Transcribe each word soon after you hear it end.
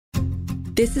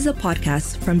This is a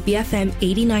podcast from BFM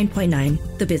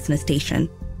 89.9, the business station.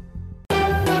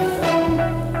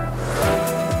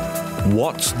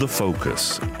 What's the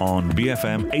Focus on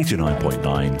BFM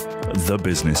 89.9, the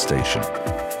business station.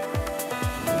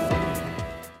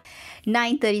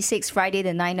 9:36, Friday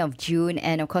the 9th of June,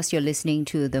 and of course you're listening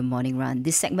to The Morning Run.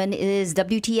 This segment is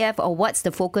WTF, or What's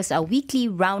the Focus, our weekly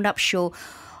roundup show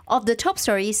of the top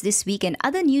stories this week and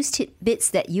other news tidbits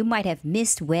that you might have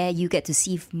missed, where you get to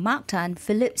see Mark Tan,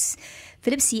 Philip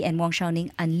C. and Wong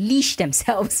Shao-Ning unleash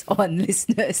themselves on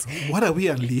listeners. What are we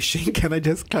unleashing? Can I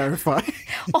just clarify?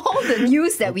 All the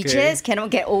news that we just cannot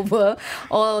get over,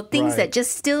 or things that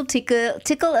just still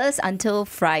tickle us until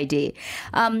Friday.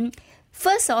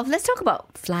 First off, let's talk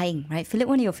about flying, right? Philip,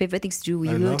 one of your favorite things to do.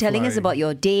 You were telling us about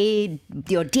your day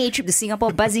trip to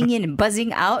Singapore, buzzing in and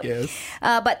buzzing out. Yes.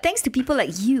 But thanks to people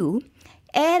like you,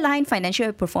 airline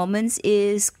financial performance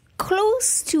is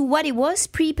close to what it was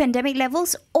pre-pandemic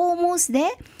levels, almost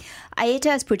there.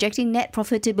 IATA is projecting net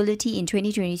profitability in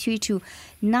 2023 to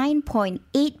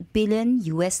 $9.8 billion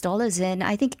US, and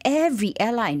I think every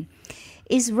airline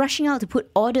is rushing out to put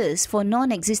orders for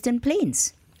non-existent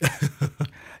planes.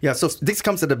 Yeah, so this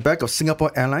comes at the back of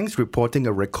Singapore Airlines reporting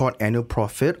a record annual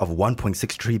profit of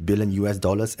 $1.63 billion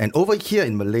US. And over here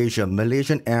in Malaysia,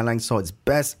 Malaysian Airlines saw its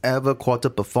best ever quarter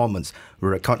performance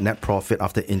with record net profit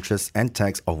after interest and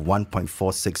tax of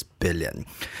 $1.46 billion.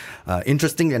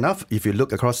 Interestingly enough, if you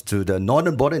look across to the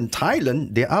northern border in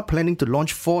Thailand, they are planning to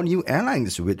launch 4 new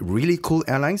airlines with really cool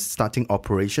airlines starting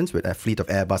operations with a fleet of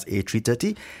Airbus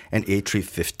A330 and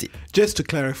A350. Just to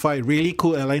clarify, Really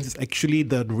Cool Airlines is actually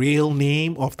the real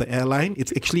name of the airline.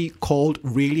 It's actually called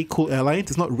Really Cool Airlines.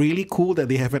 It's not really cool that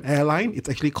they have an airline. It's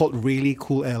actually called Really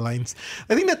Cool Airlines.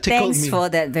 I think that tickled me. Thanks for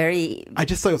that I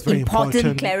just thought it was very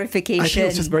important clarification. I think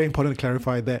it's just very important to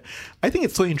clarify that. I think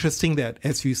it's so interesting that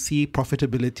as you see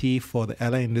profitability for the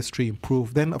airline industry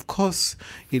improve, then of course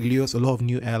it lures a lot of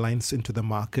new airlines into the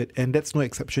market, and that's no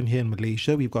exception here in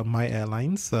Malaysia. We've got My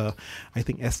Airlines. I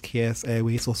think SKS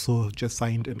Airways also just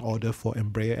signed an order for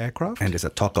Embraer aircraft. And there's a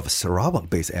talk of a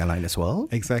Sarawak-based airline as well.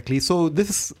 Exactly. So this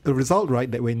is a result, right,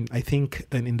 that when I think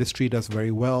an industry does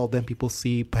very well, then people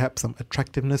see perhaps some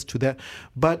attractiveness to that.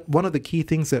 But one of the key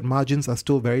things that margins are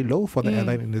still very low for the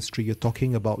airline industry. You're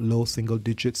talking about low single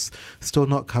digits, still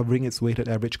not covering its weighted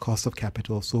average cost of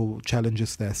capital. So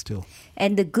challenges there still.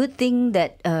 And the good thing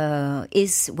that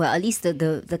is, well, at least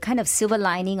the kind of silver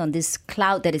lining on this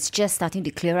cloud that is just starting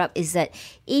to clear up is that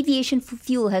aviation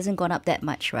fuel hasn't gone up that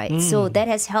much, right? So that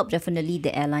has helped definitely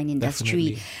the airline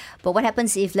industry. Definitely. But what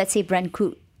happens if, let's say, Brent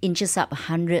crude inches up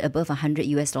above $100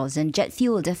 US, and jet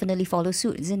fuel will definitely follow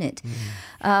suit, isn't it?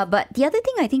 But the other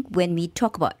thing I think when we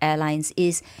talk about airlines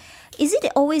is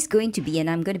it always going to be, and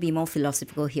I'm going to be more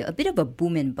philosophical here, a bit of a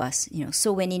boom and bust?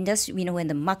 So when when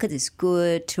the market is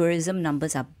good, tourism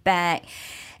numbers are back,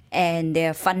 and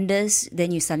there are funders,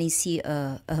 then you suddenly see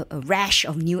a rash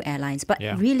of new airlines. But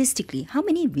realistically, how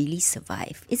many really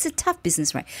survive? It's a tough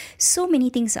business, right? So many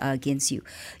things are against you.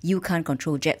 You can't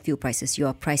control jet fuel prices. You're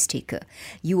a price taker.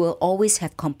 You will always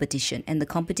have competition. And the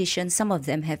competition, some of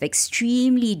them have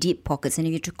extremely deep pockets. And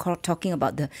if you're talking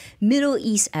about the Middle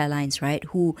East airlines, right,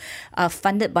 who are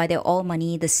funded by their oil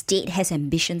money, the state has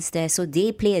ambitions there, so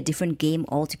they play a different game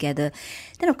altogether.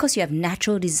 Then, of course, you have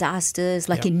natural disasters,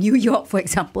 like in New York, for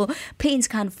example. Planes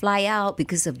can't fly out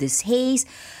because of this haze.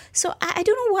 So I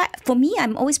don't know why. For me,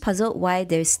 I'm always puzzled why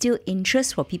there's still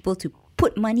interest for people to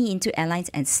put money into airlines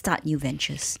and start new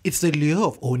ventures. It's the lure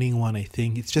of owning one, I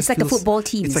think. It's like a football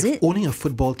team, is it? Owning a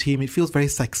football team. It feels very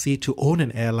sexy to own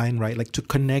an airline, right? Like to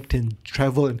connect and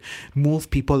travel and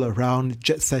move people around,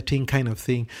 jet setting kind of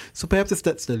thing. So perhaps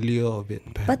that's the lure of it.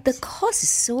 Perhaps. But the cost is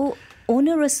so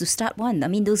onerous to start one. I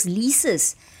mean, those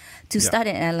leases to start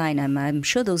an airline, I'm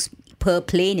sure those per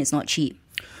plane is not cheap.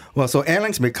 Well, so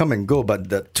airlines may come and go, but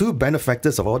the two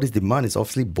benefactors of all this demand is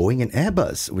obviously Boeing and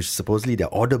Airbus, which supposedly their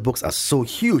order books are so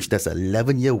huge. There's an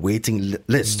 11-year waiting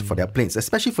list for their planes,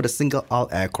 especially for the single-aisle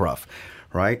aircraft.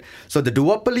 Right? So the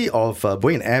duopoly of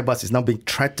Boeing and Airbus is now being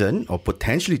threatened or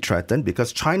potentially threatened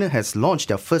because China has launched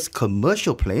their first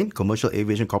commercial plane, Commercial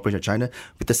Aviation Corporation of China,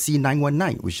 with the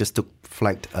C919, which just took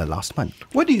flight last month.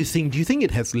 What do you think? Do you think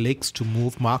it has legs to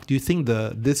move, Mark? Do you think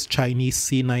this Chinese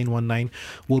C919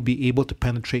 will be able to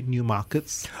penetrate new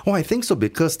markets? Oh, I think so,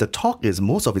 because the talk is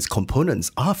most of its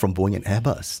components are from Boeing and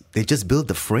Airbus. They just build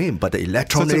the frame, but the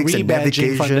electronics and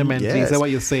navigation, fundamentally. Is that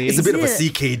what you're saying? It's a bit of a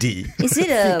CKD. Is it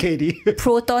a CKD.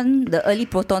 the early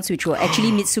Protons, which were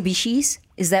actually Mitsubishis?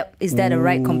 Is that a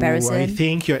right comparison? I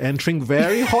think you're entering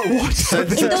very hot water.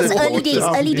 In those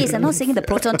early days. I'm not saying the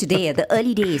Proton today, the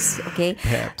early days, okay?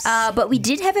 Perhaps. But we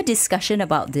did have a discussion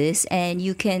about this, and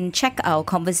you can check up our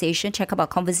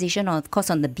conversation, of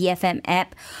course, on the BFM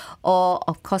app, or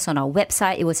of course on our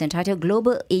website. It was entitled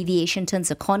Global Aviation Turns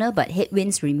a Corner, but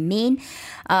Headwinds Remain.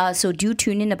 So do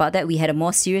tune in about that. We had a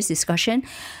more serious discussion.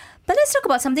 But let's talk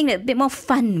about something that's a bit more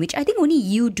fun, which I think only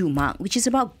you do, Mark, which is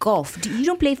about golf. You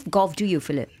don't play golf, do you,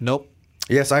 Philip? Nope.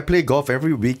 Yes, I play golf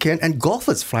every weekend, and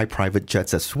golfers fly private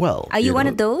jets as well. Are you one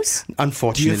of those? Do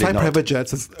Unfortunately, you fly not. private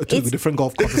jets to the different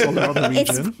golf courses all around the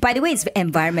region? By the way, it's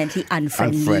environmentally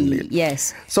unfriendly.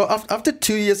 Yes. So after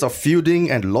 2 years of feuding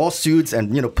and lawsuits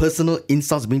and personal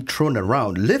insults being thrown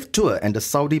around, Live Tour and the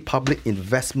Saudi Public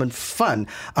Investment Fund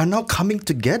are now coming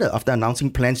together after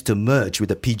announcing plans to merge with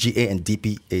the PGA and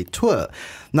DPA Tour.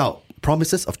 Now,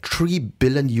 promises of $3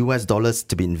 billion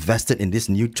to be invested in this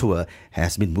new tour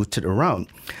has been mooted around.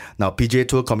 Now, PGA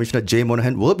Tour Commissioner Jay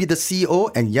Monahan will be the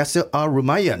CEO, and Yasser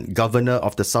Al-Rumayyan, Governor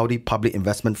of the Saudi Public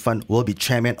Investment Fund, will be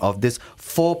chairman of this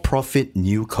for-profit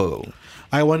new co.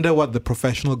 I wonder what the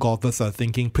professional golfers are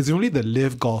thinking. Presumably the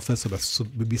live golfers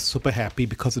would be super happy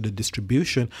because of the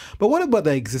distribution. But what about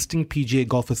the existing PGA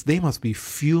golfers? They must be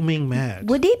fuming mad.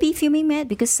 Would they be fuming mad?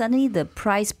 Because suddenly the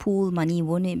prize pool money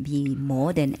won't be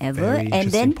more than ever. Very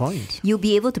and then point. You'll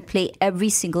be able to play every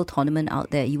single tournament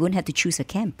out there. You won't have to choose a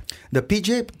camp. The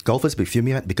PGA golfers be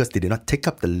fuming mad because they did not take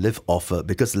up the live offer.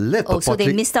 Because live so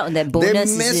they missed out on that bonus.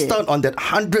 They missed out on that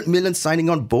 100 million signing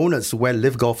on bonus where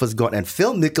live golfers got. And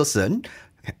Phil Mickelson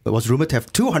was rumored to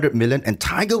have 200 million, and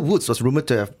Tiger Woods was rumored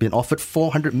to have been offered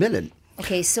 400 million.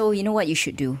 Okay, so you know what you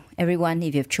should do? Everyone,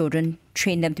 if you have children,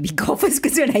 train them to be golfers,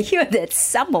 because when I hear that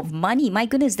sum of money, my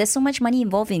goodness, there's so much money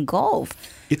involved in golf.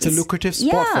 It's a lucrative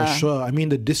sport for sure. I mean,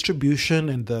 the distribution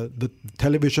and the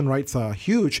television rights are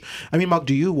huge. I mean, Mark,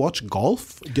 do you watch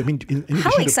golf? I mean,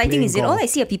 how exciting is it? All I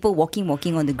see are people walking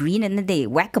on the green, and then they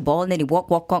whack a ball, and then they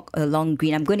walk along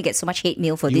green. I'm going to get so much hate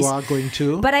mail for this. You are going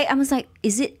to? But I was like,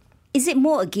 is it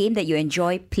more a game that you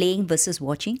enjoy playing versus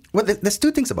watching? Well, there's two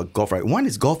things about golf, right? One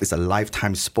is golf is a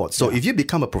lifetime sport. So if you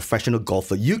become a professional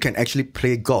golfer, you can actually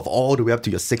play golf all the way up to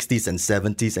your 60s and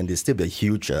 70s, and there's still be a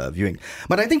huge viewing.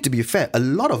 But I think, to be fair, a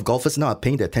lot of golfers now are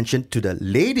paying their attention to the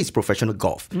ladies' professional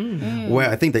golf, where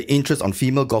I think the interest on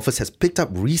female golfers has picked up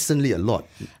recently a lot.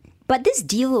 But this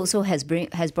deal also has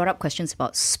brought up questions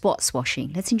about sports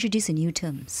washing. Let's introduce a new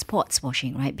term, sports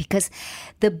washing, right? Because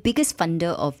the biggest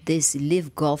funder of this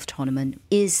Live Golf tournament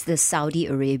is the Saudi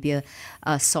Arabia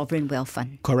Sovereign Wealth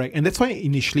Fund. Correct. And that's why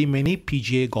initially many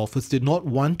PGA golfers did not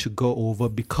want to go over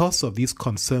because of these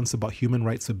concerns about human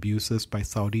rights abuses by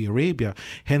Saudi Arabia.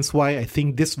 Hence why I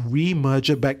think this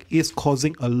re-merger back is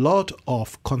causing a lot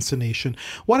of consternation.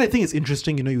 What I think is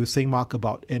interesting, you were saying, Mark,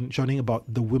 about and Johnny, about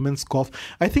the women's golf.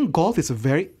 I think golf is a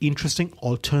very interesting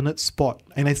alternate sport.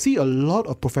 And I see a lot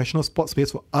of professional sports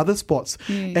players for other sports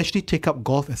actually take up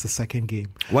golf as a second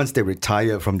game. Once they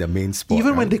retire from their main sport.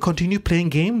 Even when they continue playing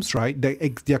games, right?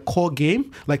 Their core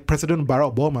game, like President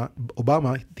Barack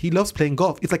Obama, he loves playing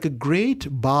golf. It's like a great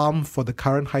balm for the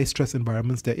current high-stress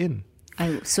environments they're in.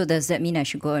 So does that mean I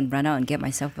should go and run out and get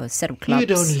myself a set of clubs? You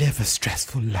don't live a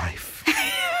stressful life.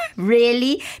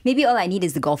 Really? Maybe all I need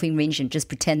is the golfing range and just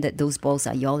pretend that those balls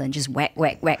are y'all and just whack,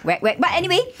 whack, whack, whack, whack. But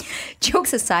anyway,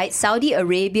 jokes aside, Saudi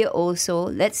Arabia also,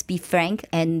 let's be frank,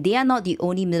 and they are not the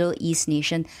only Middle East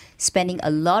nation spending a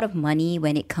lot of money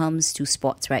when it comes to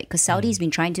sports, right? Because Saudi's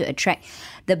been trying to attract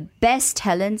the best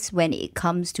talents when it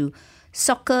comes to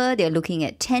soccer. They're looking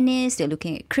at tennis, they're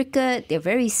looking at cricket. They're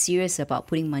very serious about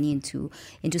putting money into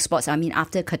sports. I mean,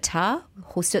 after Qatar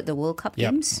hosted the World Cup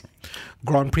Games.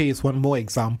 Grand Prix is one more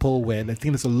example where I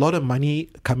think there's a lot of money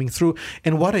coming through.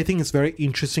 And what I think is very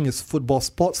interesting is football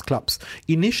sports clubs.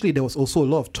 Initially, there was also a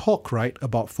lot of talk, right,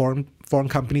 about foreign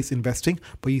companies investing,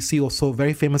 but you see also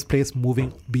very famous players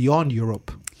moving beyond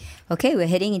Europe. Okay, we're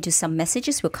heading into some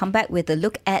messages. We'll come back with a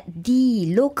look at the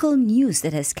local news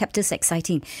that has kept us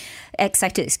excited.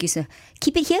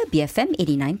 Keep it here, BFM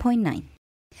 89.9.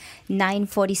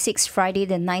 9:46, Friday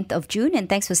the 9th of June, and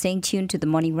thanks for staying tuned to The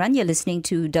Morning Run. You're listening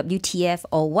to WTF,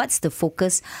 or What's the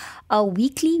Focus, our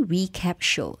weekly recap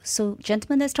show. So,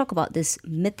 gentlemen, let's talk about this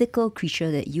mythical creature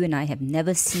that you and I have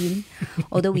never seen,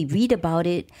 although we read about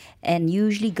it, and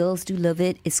usually girls do love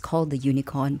it. It's called the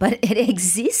unicorn, but it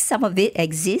exists. Some of it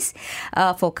exists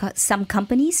for some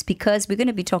companies, because we're going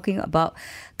to be talking about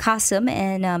Qasim,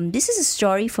 and this is a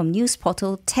story from news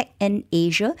portal Tech and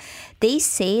Asia. They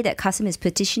say that Qasim is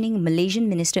petitioning supporting Malaysian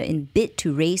minister in bid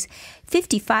to raise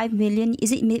 55 million,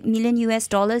 million US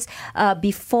dollars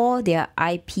before their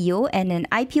IPO, and an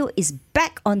IPO is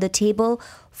back on the table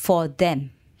for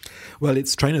them. Well,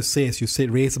 it's trying to say, as you said,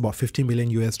 raise about $50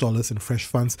 million US in fresh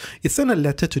funds. It sent a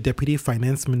letter to Deputy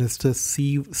Finance Minister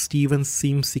Stephen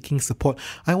Sim seeking support.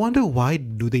 I wonder, why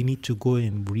do they need to go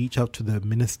and reach out to the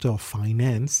Ministry of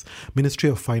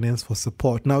Finance for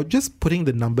support? Now, just putting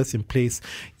the numbers in place,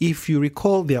 if you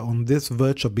recall, they're on this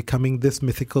verge of becoming this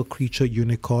mythical creature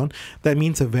unicorn. That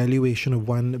means a valuation of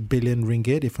 1 billion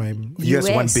ringgit, if I'm... US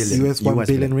 1 billion. US 1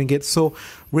 billion ringgit. So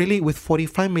really, with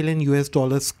 $45 million US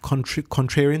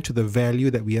contrarian to the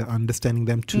value that we are understanding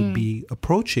them to be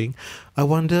approaching, I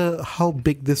wonder how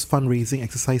big this fundraising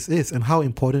exercise is and how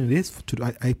important it is to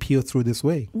IPO through this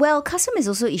way. Well, Custom has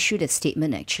also issued a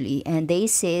statement actually, and they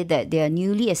say that their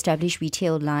newly established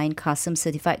retail line, Custom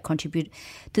Certified, contribute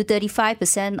to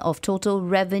 35% of total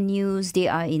revenues. They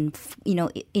are in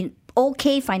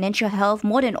okay financial health,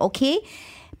 more than okay,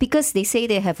 because they say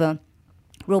they have a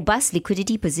robust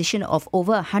liquidity position of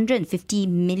over 150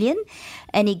 million,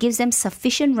 and it gives them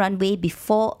sufficient runway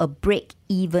before a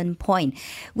break-even point,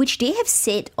 which they have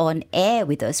said on air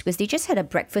with us, because they just had a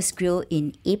breakfast grill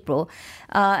in April,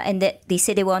 and that they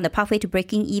said they were on the pathway to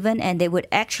breaking even, and they would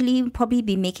actually probably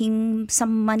be making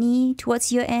some money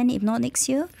towards year end, if not next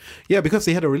year. Yeah, because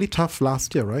they had a really tough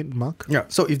last year, right, Mark? Yeah,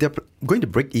 so if they're going to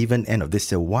break even end of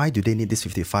this year, why do they need this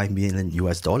 55 million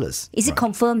US dollars? Is it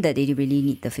confirmed that they really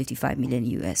need the 55 million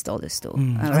US dollars though?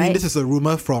 I mean, this is a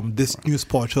rumor from this news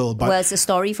portal, but well, it's a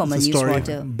story from a news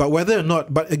portal. But whether or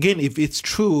not, but again, if it's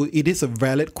true, it is a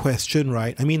valid question,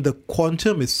 right? I mean, the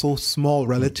quantum is so small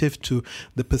relative to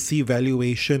the perceived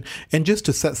valuation. And just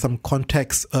to set some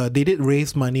context, they did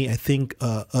raise money, I think,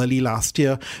 early last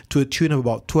year to a tune of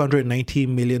about $290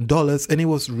 million. And it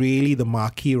was really the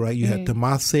marquee, right? You had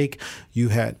Temasek, you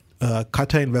had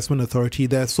Qatar Investment Authority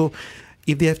there. So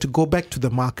if they have to go back to the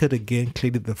market again,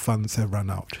 clearly the funds have run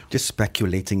out. Just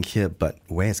speculating here, but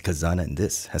where's Khazanah in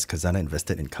this? Has Khazanah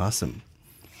invested in Qasim?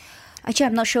 Actually,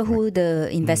 I'm not sure who the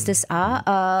investors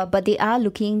are, but they are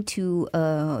looking to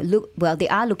they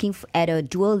are looking at a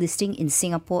dual listing in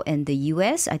Singapore and the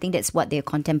US. I think that's what they're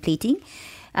contemplating.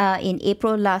 In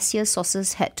April last year,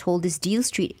 sources had told this Deal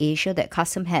Street Asia that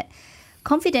Qasim had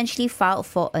confidentially filed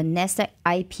for a Nasdaq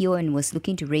IPO and was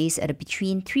looking to raise at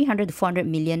between 300 to 400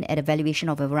 million at a valuation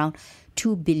of around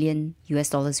 2 billion US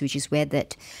dollars, which is where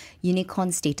that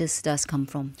unicorn status does come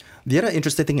from. The other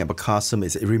interesting thing about Qasim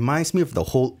is it reminds me of the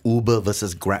whole Uber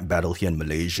versus Grab battle here in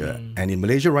Malaysia. And in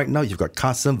Malaysia right now, you've got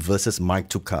Qasim versus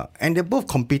My2Car. And they're both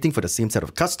competing for the same set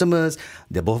of customers.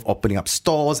 They're both opening up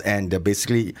stores, and they're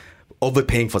basically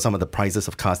overpaying for some of the prices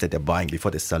of cars that they're buying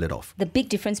before they sell it off. The big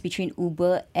difference between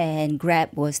Uber and Grab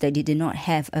was that they did not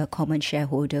have a common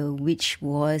shareholder, which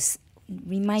was,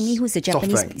 remind me, who's the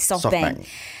Japanese? SoftBank.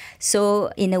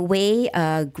 So in a way,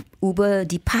 Uber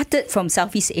departed from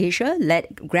Southeast Asia,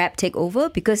 let Grab take over,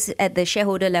 because at the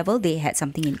shareholder level, they had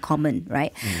something in common,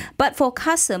 right? But for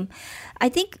Qasim, I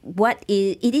think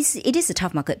it is a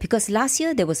tough market, because last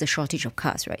year there was a shortage of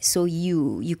cars, right? So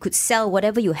you could sell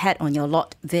whatever you had on your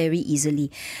lot very easily.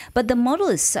 But the model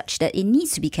is such that it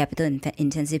needs to be capital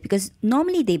intensive, because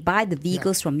normally they buy the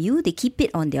vehicles from you, they keep it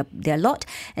on their lot,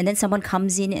 and then someone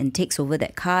comes in and takes over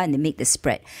that car and they make the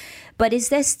spread. But is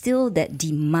there still that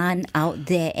demand out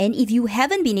there? And if you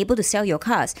haven't been able to sell your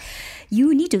cars,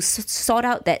 you need to sort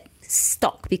out that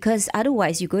stock, because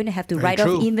otherwise you're going to have to write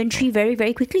off inventory very,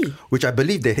 very quickly. Which I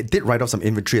believe they did write off some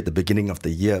inventory at the beginning of the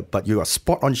year, but you are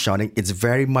spot on, Shining. It's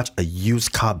very much a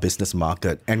used car business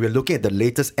market. And we're looking at the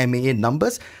latest MAA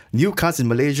numbers. New cars in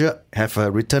Malaysia have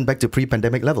returned back to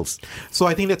pre-pandemic levels. So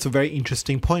I think that's a very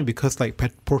interesting point, because like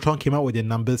Proton came out with their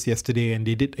numbers yesterday and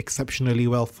they did exceptionally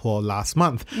well for last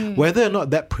month. Whether or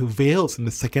not that prevails in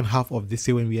the second half of this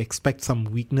year when we expect some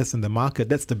weakness in the market,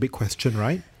 that's the big question,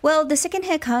 right? Well, the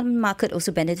second-hand car market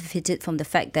also benefited from the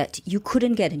fact that you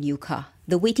couldn't get a new car.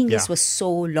 The waiting list was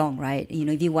so long, right? You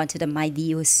know, if you wanted a Myvi,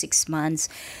 it was 6 months.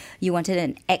 You wanted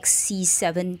an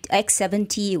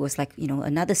X70, it was like,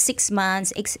 another 6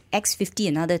 months. X50,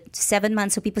 another 7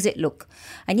 months. So people said, look,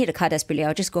 I need a car desperately.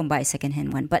 I'll just go and buy a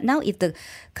second-hand one. But now if the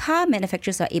car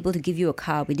manufacturers are able to give you a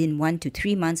car within 1 to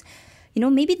 3 months,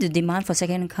 maybe the demand for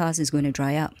second-hand cars is going to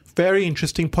dry up. Very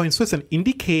interesting point. So it's an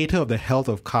indicator of the health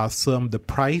of Qasim, the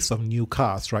price of new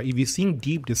cars, right? If you're seeing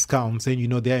deep discounts, then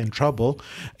they're in trouble.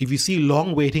 If you see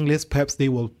long waiting lists, perhaps they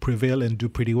will prevail and do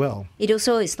pretty well. It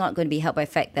also is not going to be helped by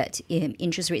the fact that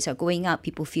interest rates are going up.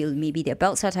 People feel maybe their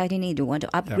belts are tightening, they want to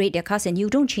upgrade their cars, and you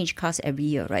don't change cars every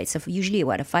year, right? So usually, a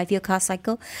 5-year car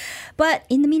cycle? But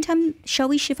in the meantime, shall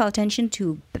we shift our attention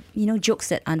to, jokes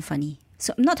that aren't funny?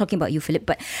 So I'm not talking about you, Philip,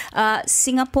 but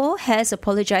Singapore has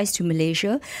apologized to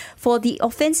Malaysia for the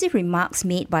offensive remarks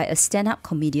made by a stand-up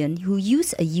comedian who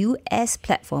used a US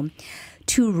platform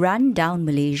to run down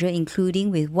Malaysia, including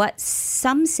with what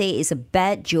some say is a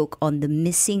bad joke on the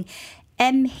missing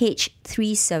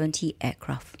MH370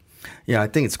 aircraft. Yeah, I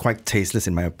think it's quite tasteless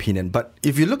in my opinion. But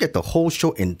if you look at the whole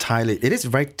show entirely, it is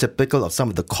very typical of some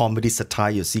of the comedy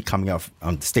satire you see coming out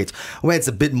on the States, where it's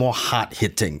a bit more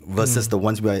hard-hitting versus the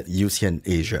ones we are used here in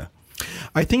Asia.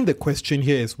 I think the question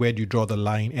here is, where do you draw the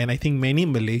line? And I think many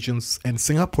Malaysians and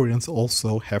Singaporeans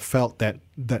also have felt that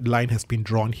that line has been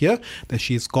drawn here, that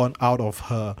she's gone out of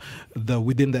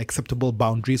within the acceptable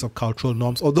boundaries of cultural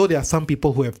norms. Although there are some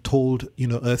people who have told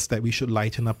us that we should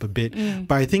lighten up a bit.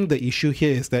 But I think the issue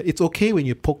here is that it's okay when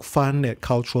you poke fun at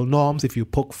cultural norms, if you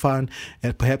poke fun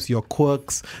at perhaps your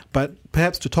quirks, but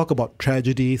perhaps to talk about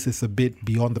tragedies is a bit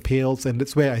beyond the pales, and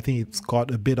that's where I think it's got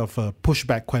a bit of a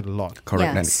pushback quite a lot.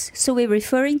 Correct. Yes. So we're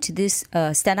referring to this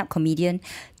stand-up comedian,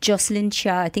 Jocelyn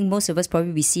Chia. I think most of us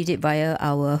probably received it via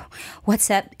our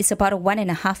WhatsApp. It's about a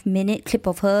 1.5 minute clip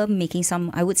of her making some,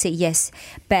 I would say, yes,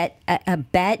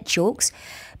 bad jokes.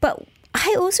 But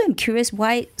I also am curious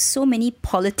why so many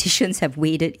politicians have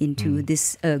waded into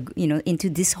this, into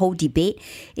this whole debate,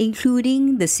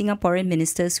 including the Singaporean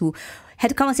ministers who had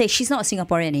to come and say she's not a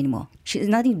Singaporean anymore. She has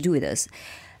nothing to do with us.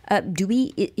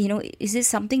 Is this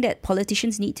something that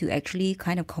politicians need to actually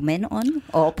kind of comment on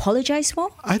or apologize for?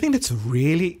 I think that's a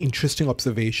really interesting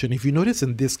observation. If you notice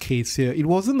in this case here, it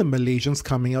wasn't the Malaysians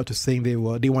coming out to saying they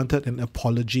wanted an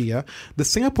apology. Yeah? The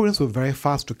Singaporeans were very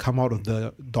fast to come out of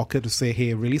the docket to say,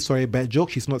 hey, really sorry, bad joke.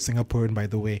 She's not Singaporean, by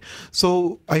the way.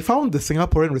 So I found the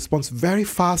Singaporean response very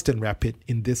fast and rapid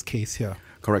in this case here.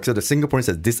 Correct. So the Singaporeans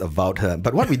have disavowed her.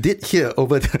 But what we did hear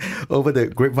over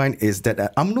the grapevine is that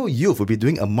UMNO Youth will be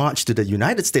doing a march to the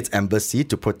United States Embassy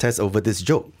to protest over this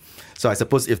joke. So I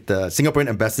suppose if the Singaporean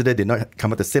ambassador did not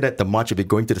come out to say that, the march will be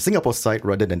going to the Singapore side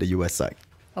rather than the US side.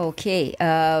 Okay.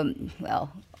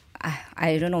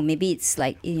 I don't know. Maybe it's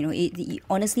like,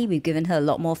 honestly, we've given her a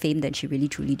lot more fame than she really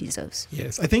truly deserves.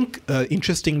 Yes. I think,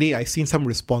 interestingly, I've seen some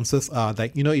responses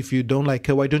like, if you don't like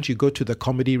her, why don't you go to the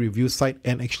comedy review site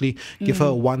and actually give her a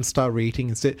 1-star rating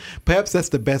instead? Perhaps that's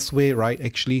the best way, right?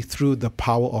 Actually, through the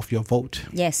power of your vote.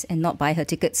 Yes, and not buy her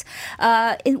tickets.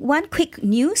 In one quick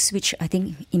news, which I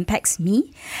think impacts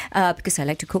me, because I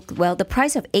like to cook. Well, the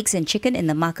price of eggs and chicken in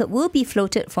the market will be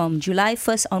floated from July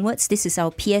 1st onwards. This is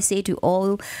our PSA to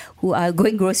all who are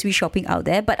going grocery shopping out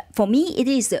there. But for me, it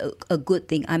is a good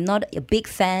thing. I'm not a big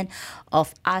fan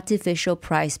of artificial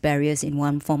price barriers in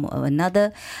one form or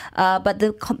another. But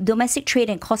the Domestic Trade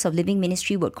and Cost of Living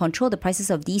Ministry would control the prices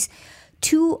of these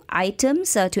two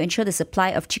items to ensure the supply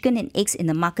of chicken and eggs in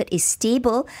the market is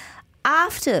stable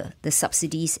after the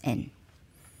subsidies end.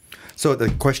 So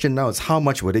the question now is, how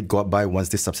much will it go up by once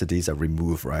these subsidies are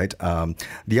removed, right?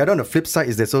 The other on the flip side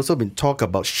is there's also been talk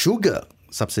about sugar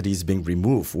subsidies being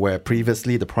removed, where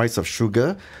previously the price of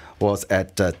sugar was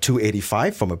at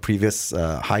 $2.85 from a previous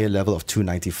higher level of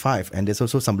 $2.95, and there's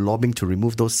also some lobbying to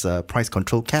remove those price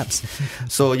control caps.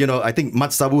 So, I think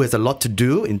Mat Sabu has a lot to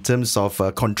do in terms of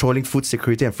controlling food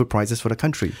security and food prices for the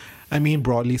country. I mean,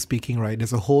 broadly speaking, right,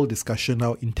 there's a whole discussion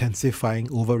now intensifying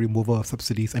over removal of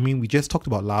subsidies. I mean, we just talked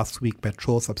about last week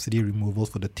petrol subsidy removals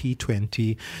for the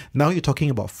T20. Now you're talking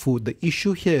about food. The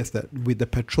issue here is that with the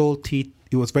petrol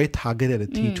it was very targeted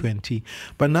at T20.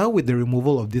 But now with the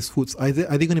removal of these foods, are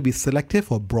they going to be selective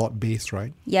or broad-based,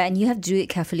 right? Yeah, and you have to do it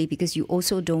carefully because you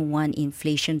also don't want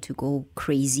inflation to go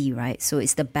crazy, right? So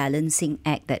it's the balancing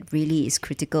act that really is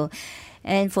critical.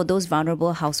 And for those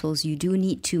vulnerable households, you do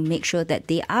need to make sure that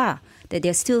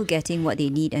they're still getting what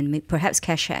they need, and perhaps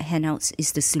cash handouts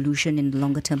is the solution in the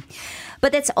longer term.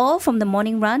 But that's all from the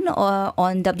morning run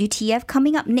on WTF.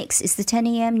 Coming up next is the 10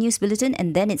 a.m. news bulletin,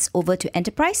 and then it's over to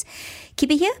Enterprise.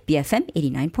 Keep it here, BFM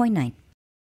 89.9.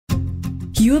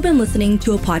 You have been listening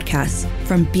to a podcast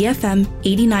from BFM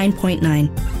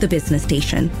 89.9, the business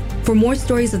station. For more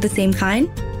stories of the same kind,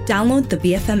 download the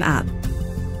BFM app.